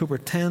at October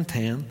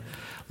 10:10.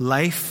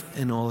 Life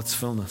in all its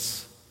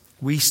fullness.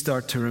 We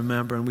start to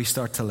remember and we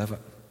start to live it.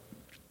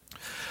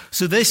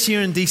 So this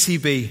year in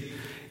DCB,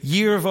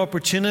 year of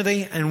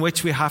opportunity in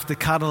which we have to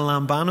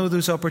catalambano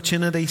those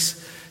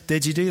opportunities.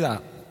 Did you do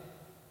that?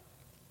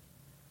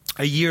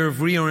 A year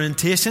of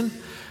reorientation,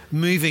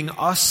 moving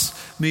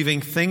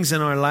things in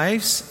our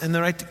lives. And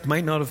it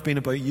might not have been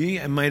about you.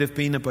 It might have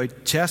been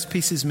about chess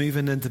pieces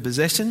moving into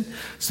position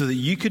so that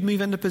you could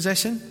move into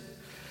position.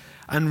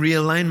 And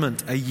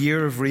realignment, a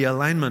year of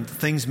realignment.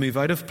 Things move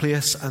out of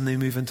place and they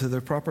move into their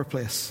proper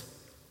place.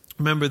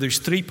 Remember, there's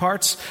 3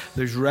 parts.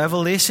 There's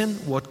revelation,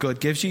 what God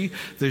gives you.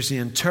 There's the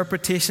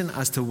interpretation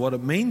as to what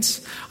it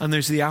means. And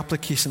there's the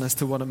application as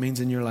to what it means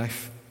in your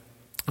life.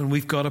 And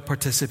we've got to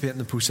participate in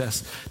the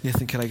process.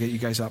 Nathan, can I get you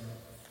guys up?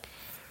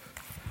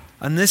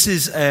 And this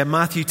is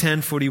Matthew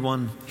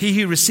 10:41. He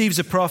who receives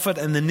a prophet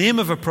in the name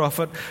of a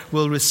prophet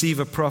will receive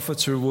a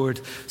prophet's reward.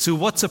 So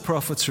what's a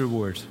prophet's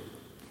reward?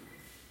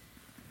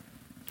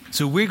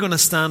 So we're going to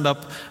stand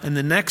up in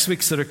the next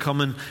weeks that are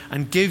coming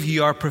and give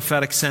you our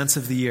prophetic sense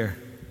of the year.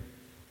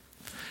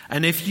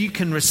 And if you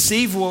can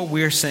receive what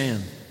we're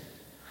saying,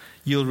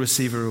 you'll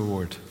receive a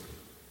reward.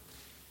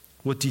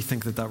 What do you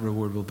think that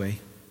reward will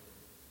be?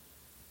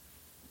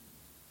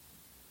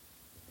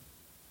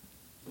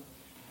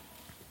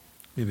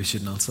 Maybe I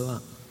shouldn't answer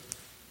that.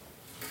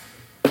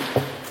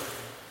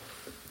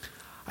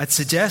 I'd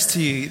suggest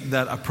to you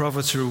that a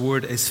prophet's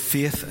reward is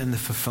faith in the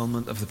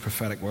fulfillment of the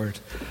prophetic word.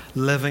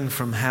 Living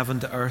from heaven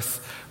to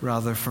earth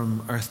rather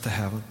from earth to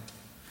heaven.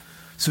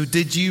 So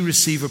did you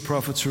receive a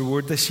prophet's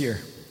reward this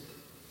year?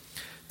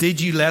 Did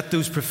you let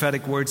those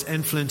prophetic words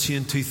influence you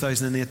in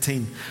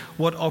 2018?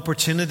 What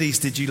opportunities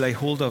did you lay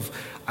hold of?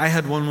 I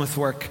had one with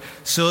work.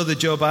 Saw the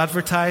job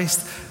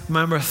advertised.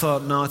 Remember, I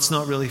thought, no, it's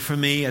not really for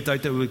me. I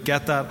doubt that we would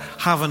get that.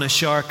 Having a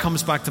shower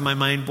comes back to my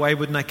mind. Why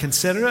wouldn't I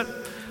consider it?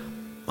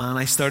 And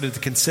I started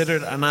to consider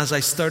it. And as I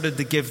started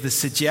to give the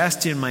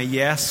suggestion my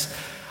yes,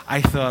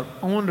 I thought,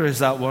 I wonder, is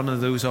that one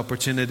of those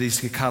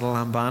opportunities to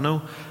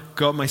Catalambano?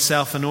 Got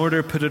myself in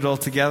order, put it all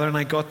together, and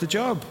I got the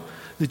job.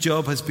 The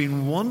job has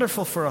been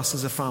wonderful for us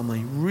as a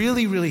family.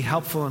 Really, really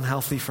helpful and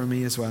healthy for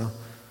me as well.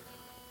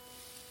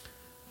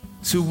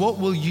 So what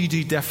will you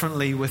do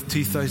differently with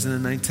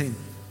 2019?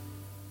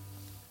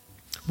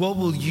 What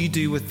will you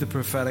do with the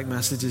prophetic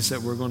messages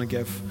that we're going to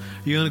give?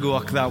 You're going to go, oh,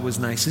 that was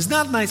nice. Isn't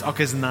that nice? Oh,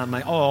 isn't that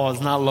nice? Oh,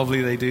 isn't that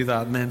lovely they do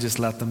that? And then just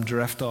let them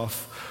drift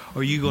off.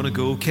 Or are you going to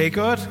go, okay,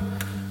 God,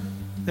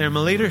 they're my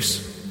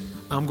leaders.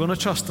 I'm going to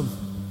trust them.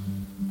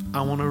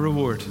 I want a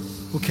reward.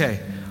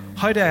 Okay,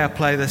 how do I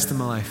apply this to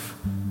my life?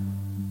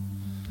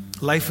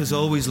 Life is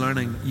always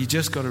learning. You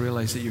just got to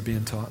realize that you're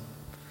being taught.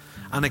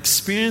 An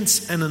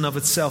experience in and of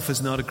itself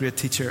is not a great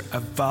teacher. A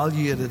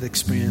valued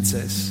experience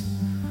is.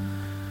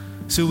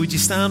 So would you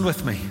stand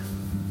with me?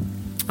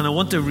 And I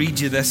want to read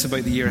you this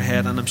about the year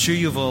ahead, and I'm sure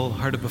you've all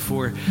heard it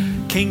before.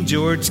 King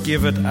George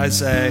gave it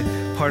as a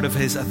part of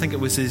his, I think it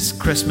was his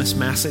Christmas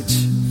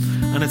message.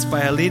 And it's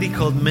by a lady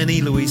called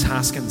Minnie Louise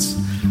Haskins.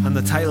 And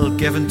the title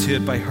given to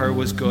it by her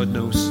was God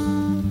Knows.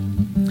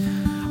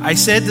 I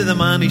said to the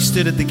man who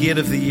stood at the gate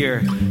of the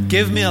year,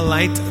 give me a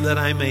light that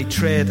I may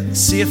tread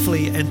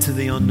safely into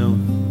the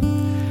unknown.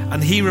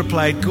 And he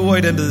replied, go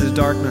out into the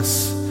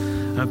darkness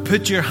and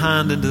put your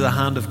hand into the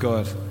hand of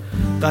God.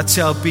 That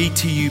shall be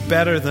to you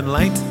better than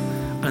light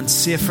and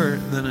safer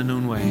than a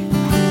known way.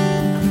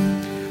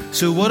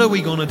 So what are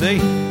we going to do?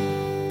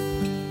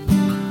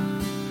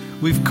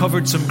 We've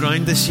covered some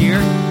ground this year.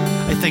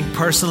 I think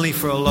personally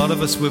for a lot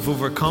of us, we've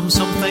overcome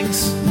some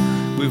things.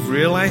 We've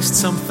realized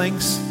some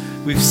things.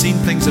 We've seen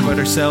things about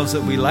ourselves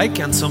that we like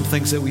and some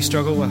things that we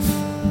struggle with.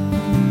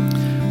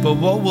 But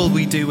what will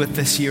we do with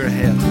this year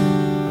ahead?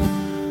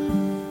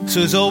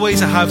 So as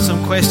always, I have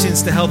some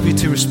questions to help you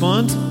to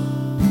respond.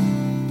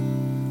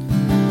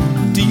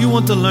 Do you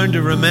want to learn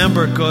to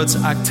remember God's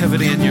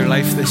activity in your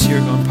life this year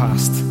gone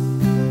past?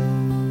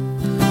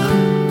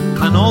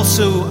 And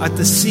also, at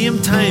the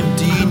same time,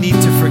 do you need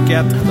to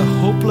forget the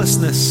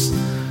hopelessness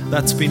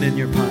that's been in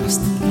your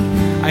past?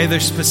 Either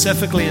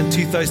specifically in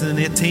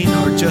 2018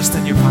 or just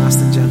in your past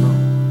in general.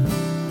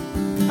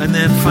 And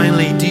then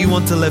finally, do you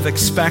want to live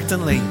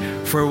expectantly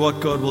for what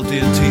God will do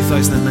in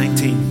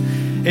 2019?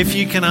 If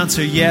you can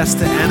answer yes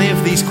to any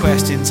of these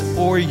questions,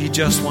 or you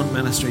just want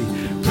ministry,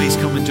 please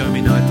come and join me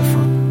now at the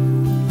front.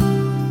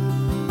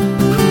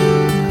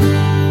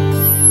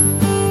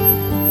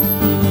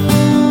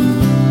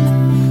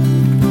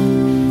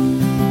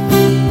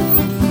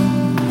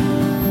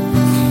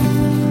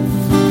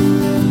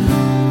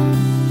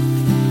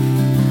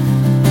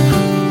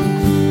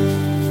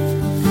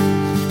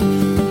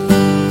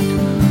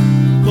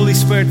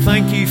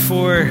 Thank you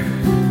for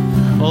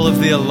all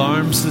of the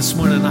alarms this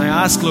morning. I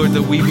ask, Lord,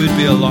 that we would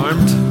be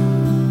alarmed.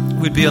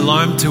 We'd be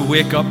alarmed to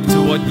wake up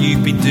to what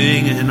you've been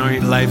doing in our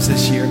lives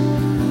this year.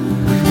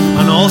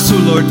 And also,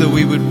 Lord, that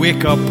we would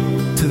wake up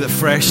to the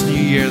fresh new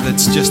year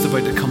that's just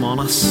about to come on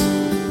us.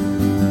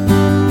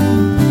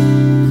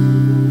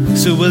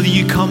 So will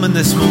you come in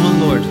this moment,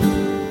 Lord?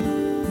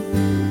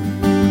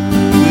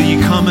 Will you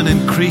come and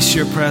increase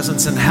your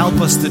presence and help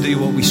us to do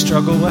what we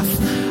struggle with,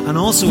 and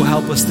also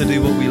help us to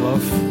do what we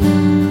love?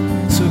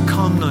 So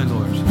come now,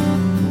 Lord.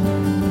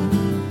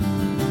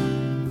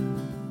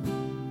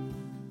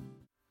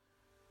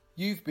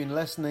 You've been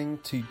listening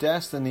to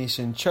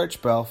Destination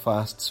Church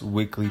Belfast's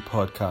weekly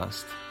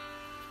podcast.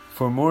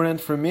 For more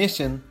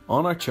information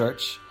on our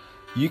church,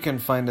 you can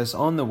find us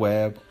on the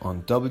web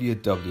on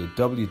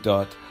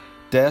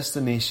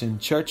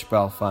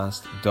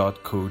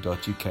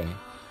www.destinationchurchbelfast.co.uk.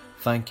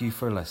 Thank you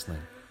for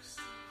listening.